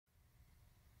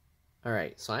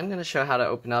Alright, so I'm going to show how to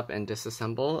open up and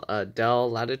disassemble a Dell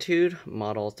Latitude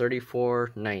model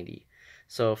 3490.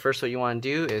 So first what you want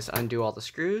to do is undo all the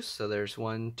screws. So there's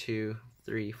 1, 2,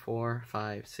 3, 4,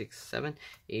 5, 6, 7,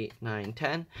 8, 9,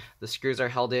 10. The screws are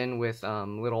held in with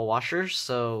little washers,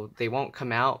 so they won't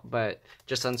come out, but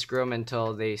just unscrew them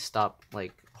until they stop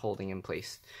like holding in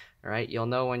place. Alright, you'll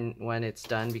know when it's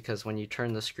done because when you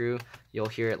turn the screw, you'll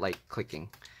hear it like clicking.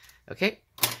 Okay,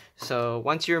 so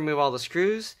once you remove all the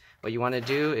screws, what you want to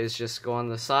do is just go on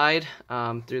the side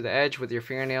through the edge with your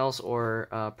fingernails or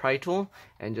pry tool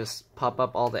and just pop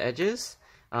up all the edges.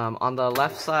 On the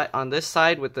left side, on this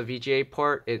side with the VGA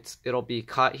port, it'll be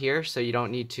caught here, so you don't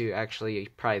need to actually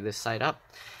pry this side up.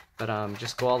 But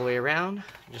just go all the way around,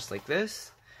 just like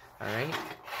this. Alright,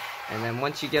 and then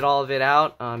once you get all of it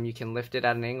out, you can lift it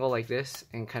at an angle like this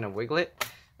and kind of wiggle it.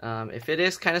 If it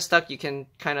is kind of stuck, you can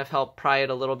kind of help pry it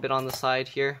a little bit on the side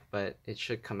here, but it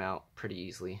should come out pretty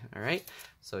easily. Alright,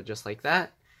 so just like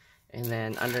that. And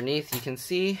then underneath you can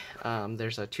see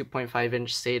there's a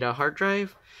 2.5-inch SATA hard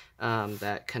drive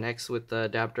that connects with the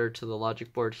adapter to the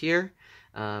logic board here.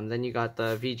 Then you got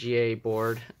the VGA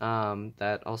board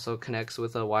that also connects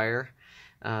with a wire.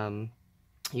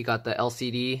 You got the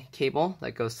LCD cable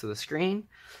that goes to the screen.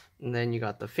 And then you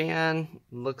got the fan,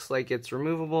 looks like it's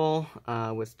removable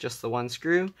with just the one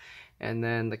screw, and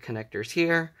then the connectors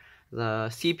here. The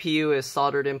CPU is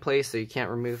soldered in place, so you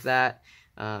can't remove that.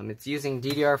 It's using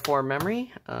DDR4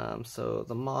 memory, so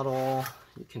the model,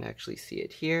 you can actually see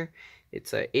it here.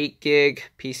 It's a 8 gig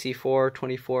PC4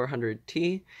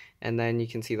 2400T, and then you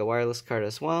can see the wireless card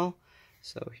as well.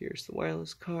 So here's the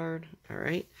wireless card.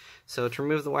 Alright, so to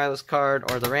remove the wireless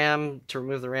card or the RAM, to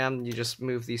remove the RAM, you just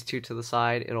move these two to the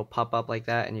side. It'll pop up like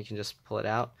that and you can just pull it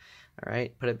out.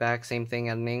 Alright, put it back, same thing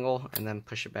at an angle, and then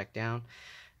push it back down.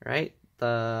 Alright,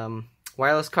 the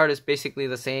wireless card is basically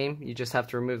the same. You just have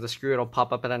to remove the screw. It'll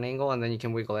pop up at an angle and then you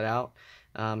can wiggle it out.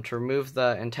 To remove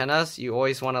the antennas, you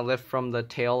always want to lift from the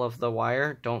tail of the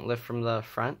wire. Don't lift from the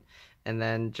front, and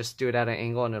then just do it at an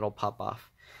angle and it'll pop off.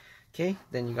 Okay,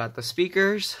 then you got the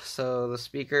speakers. So the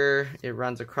speaker, it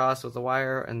runs across with the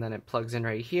wire and then it plugs in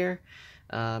right here.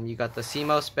 You got the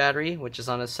CMOS battery, which is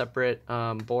on a separate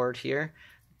board here,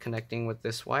 connecting with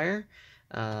this wire.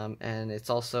 And it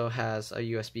also has a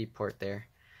USB port there.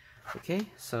 Okay,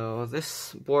 so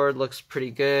this board looks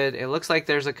pretty good. It looks like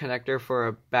there's a connector for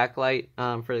a backlight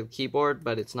for the keyboard,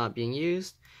 but it's not being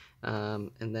used.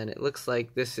 And then it looks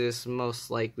like this cable is most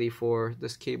likely for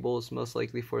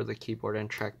the keyboard and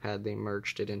trackpad. They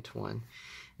merged it into one.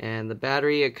 And the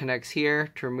battery, it connects here.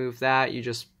 To remove that, you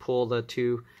just pull the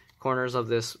two corners of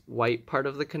this white part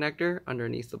of the connector.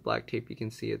 Underneath the black tape you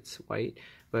can see it's white,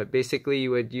 but basically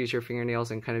you would use your fingernails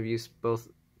and kind of use both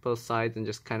sides and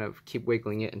just kind of keep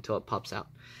wiggling it until it pops out.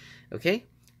 Okay,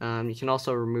 you can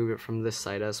also remove it from this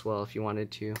side as well if you wanted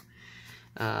to.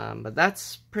 But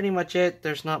that's pretty much it.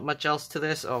 There's not much else to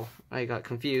this. Oh, I got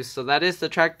confused. So that is the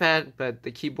trackpad, but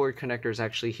the keyboard connector is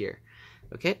actually here.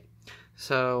 Okay,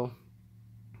 so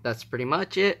that's pretty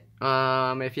much it.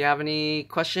 If you have any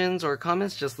questions or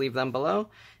comments, just leave them below.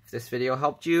 If this video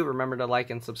helped you, remember to like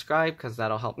and subscribe because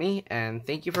that'll help me. And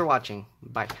thank you for watching.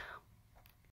 Bye.